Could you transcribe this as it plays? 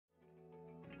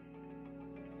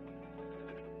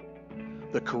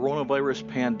The coronavirus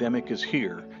pandemic is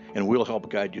here, and we'll help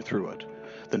guide you through it.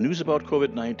 The news about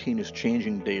COVID-19 is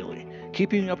changing daily.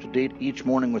 Keeping you up to date each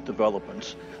morning with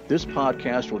developments, this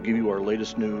podcast will give you our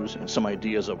latest news and some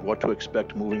ideas of what to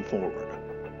expect moving forward.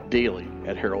 Daily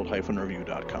at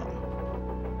herald-review.com.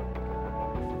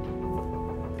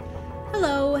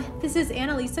 Hello, this is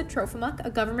Annalisa Trofimuk,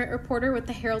 a government reporter with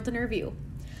the Herald and Review.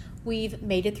 We've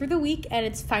made it through the week, and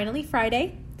it's finally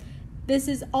Friday. This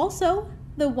is also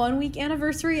the 1-week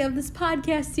anniversary of this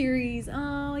podcast series.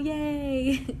 Oh,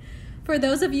 yay! For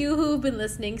those of you who have been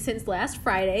listening since last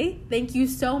Friday, thank you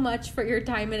so much for your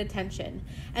time and attention.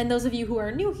 And those of you who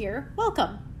are new here,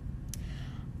 welcome.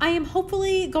 I am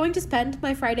hopefully going to spend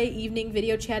my Friday evening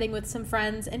video chatting with some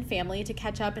friends and family to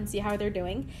catch up and see how they're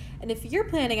doing. And if you're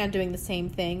planning on doing the same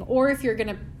thing, or if you're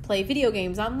going to play video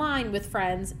games online with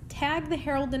friends, tag the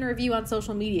Herald and Review on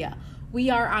social media. We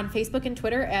are on Facebook and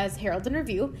Twitter as Herald and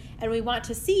Review, and we want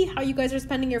to see how you guys are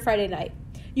spending your Friday night.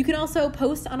 You can also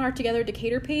post on our Together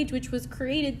Decatur page, which was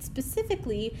created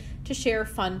specifically to share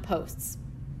fun posts.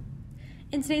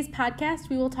 In today's podcast,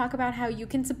 we will talk about how you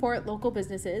can support local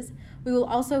businesses. We will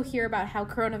also hear about how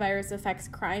coronavirus affects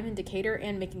crime in Decatur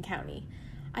and Macon County.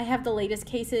 I have the latest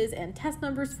cases and test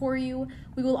numbers for you.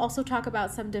 We will also talk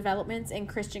about some developments in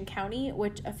Christian County,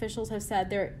 which officials have said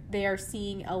they are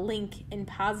seeing a link in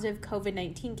positive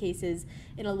COVID-19 cases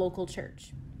in a local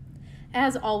church.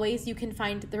 As always, you can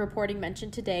find the reporting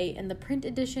mentioned today in the print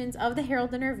editions of the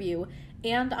Herald and Review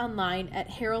and online at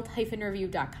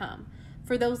herald-review.com.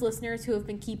 For those listeners who have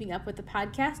been keeping up with the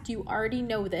podcast, you already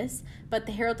know this, but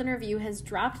the Herald and Review has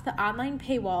dropped the online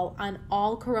paywall on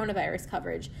all coronavirus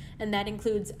coverage, and that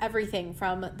includes everything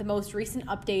from the most recent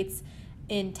updates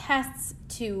in tests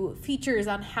to features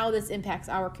on how this impacts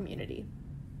our community.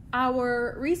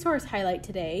 Our resource highlight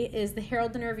today is the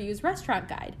Herald and Review's restaurant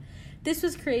guide. This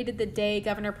was created the day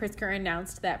Governor Pritzker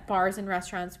announced that bars and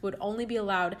restaurants would only be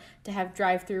allowed to have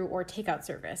drive-through or takeout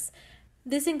service.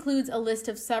 This includes a list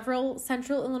of several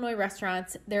Central Illinois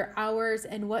restaurants, their hours,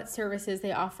 and what services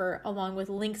they offer, along with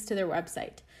links to their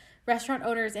website. Restaurant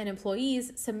owners and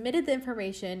employees submitted the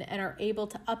information and are able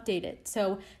to update it.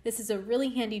 So this is a really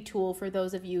handy tool for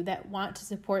those of you that want to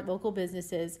support local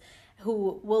businesses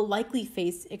who will likely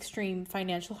face extreme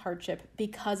financial hardship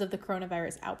because of the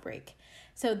coronavirus outbreak.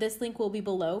 So this link will be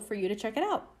below for you to check it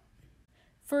out.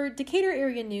 For Decatur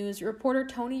Area News, reporter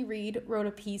Tony Reed wrote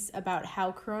a piece about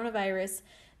how coronavirus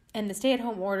and the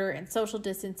stay-at-home order and social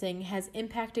distancing has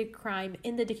impacted crime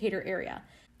in the Decatur area.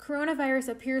 Coronavirus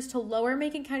appears to lower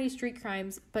Macon County street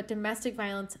crimes, but domestic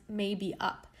violence may be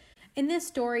up. In this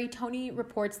story, Tony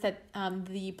reports that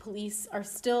the police are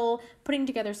still putting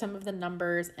together some of the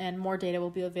numbers, and more data will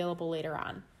be available later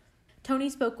on. Tony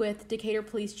spoke with Decatur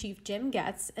Police Chief Jim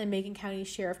Getz and Macon County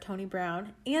Sheriff Tony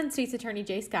Brown and State's Attorney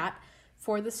Jay Scott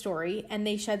for the story, and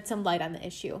they shed some light on the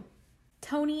issue.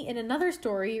 Tony, in another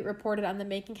story, reported on the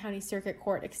Macon County Circuit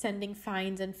Court extending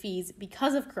fines and fees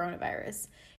because of coronavirus.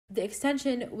 The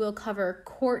extension will cover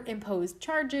court-imposed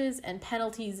charges and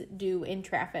penalties due in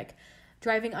traffic,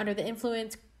 driving under the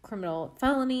influence, criminal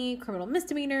felony, criminal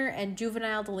misdemeanor, and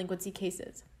juvenile delinquency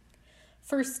cases.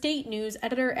 For State News,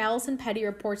 editor Allison Petty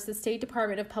reports the State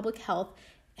Department of Public Health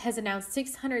has announced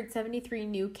 673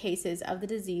 new cases of the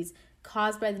disease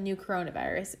caused by the new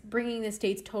coronavirus, bringing the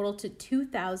state's total to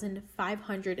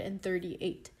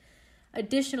 2,538.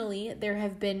 Additionally, there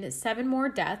have been 7 more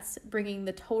deaths, bringing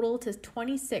the total to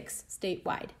 26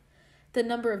 statewide. The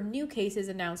number of new cases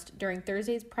announced during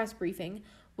Thursday's press briefing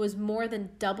was more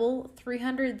than double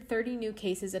 330 new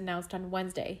cases announced on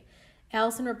Wednesday.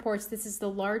 Allison reports this is the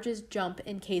largest jump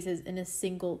in cases in a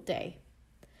single day.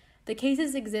 The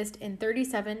cases exist in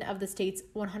 37 of the state's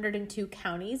 102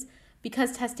 counties.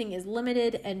 Because testing is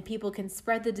limited and people can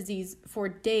spread the disease for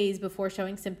days before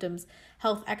showing symptoms,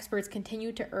 health experts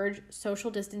continue to urge social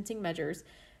distancing measures,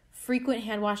 frequent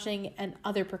hand washing, and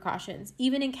other precautions,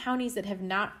 even in counties that have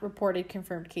not reported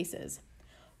confirmed cases.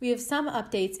 We have some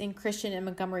updates in Christian and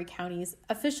Montgomery counties.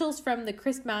 Officials from the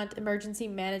Christmont Emergency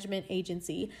Management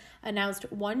Agency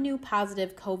announced 1 new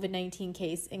positive COVID-19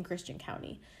 case in Christian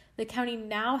County. The county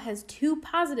now has 2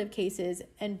 positive cases,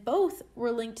 and both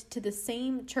were linked to the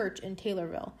same church in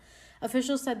Taylorville.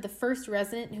 Officials said the first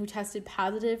resident who tested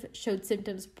positive showed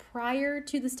symptoms prior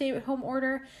to the stay-at-home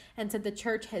order and said the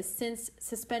church has since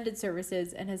suspended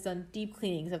services and has done deep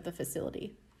cleanings of the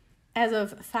facility. As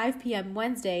of 5 p.m.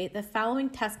 Wednesday, the following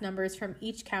test numbers from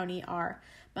each county are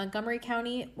Montgomery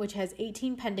County, which has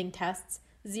 18 pending tests,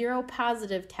 0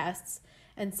 positive tests,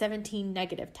 and 17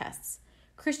 negative tests.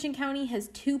 Christian County has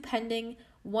 2 pending,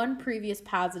 1 previous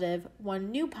positive,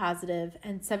 1 new positive,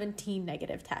 and 17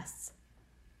 negative tests.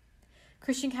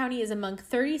 Christian County is among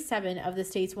 37 of the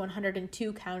state's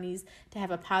 102 counties to have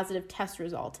a positive test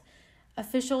result.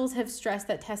 Officials have stressed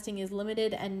that testing is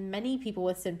limited and many people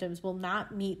with symptoms will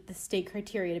not meet the state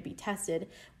criteria to be tested,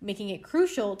 making it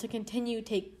crucial to continue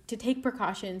to take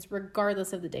precautions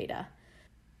regardless of the data.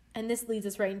 And this leads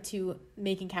us right into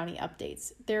Macon County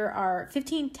updates. There are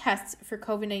 15 tests for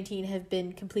COVID-19 have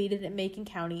been completed in Macon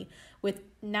County with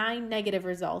 9 negative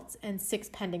results and 6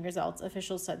 pending results,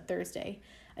 officials said Thursday.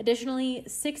 Additionally,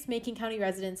 6 Macon County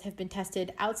residents have been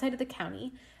tested outside of the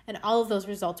county, and all of those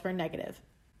results were negative.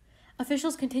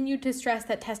 Officials continued to stress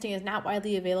that testing is not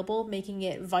widely available, making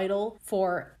it vital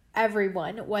for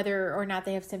everyone, whether or not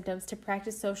they have symptoms, to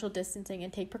practice social distancing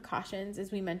and take precautions,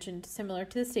 as we mentioned, similar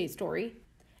to the state story.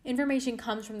 Information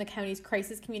comes from the county's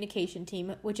crisis communication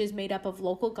team, which is made up of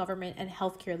local government and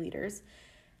healthcare leaders.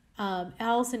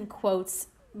 Allison quotes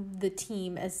the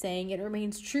team as saying, "It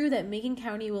remains true that Macon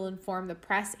County will inform the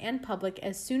press and public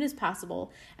as soon as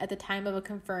possible at the time of a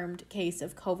confirmed case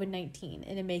of COVID-19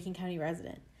 in a Macon County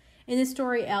resident." In this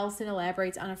story, Allison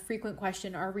elaborates on a frequent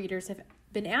question our readers have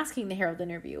been asking the Herald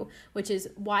interview, which is,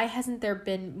 why hasn't there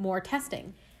been more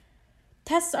testing?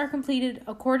 Tests are completed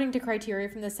according to criteria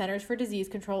from the Centers for Disease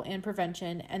Control and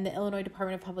Prevention and the Illinois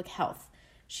Department of Public Health.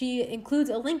 She includes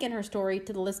a link in her story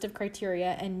to the list of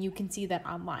criteria, and you can see that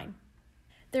online.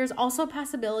 There's also a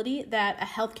possibility that a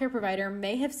healthcare provider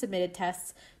may have submitted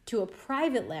tests to a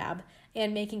private lab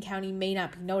and Macon County may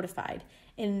not be notified.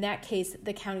 In that case,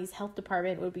 the county's health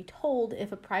department would be told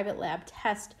if a private lab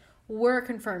test were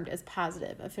confirmed as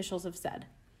positive, officials have said.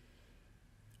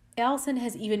 Allison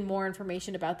has even more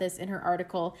information about this in her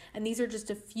article, and these are just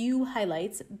a few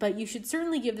highlights, but you should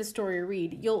certainly give the story a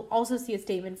read. You'll also see a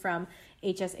statement from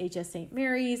HSHS St.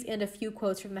 Mary's and a few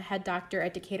quotes from the head doctor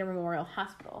at Decatur Memorial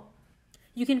Hospital.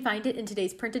 You can find it in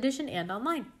today's print edition and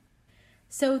online.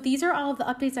 So these are all of the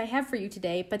updates I have for you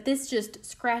today, but this just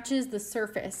scratches the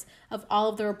surface of all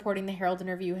of the reporting the Herald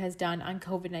Interview has done on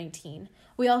COVID-19.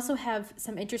 We also have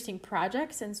some interesting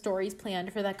projects and stories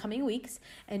planned for the coming weeks,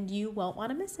 and you won't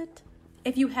want to miss it.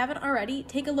 If you haven't already,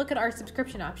 take a look at our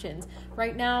subscription options.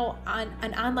 Right now,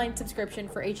 an online subscription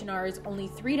for H&R is only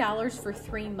 $3 for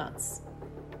 3 months.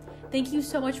 Thank you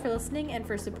so much for listening and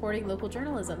for supporting local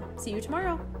journalism. See you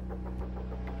tomorrow.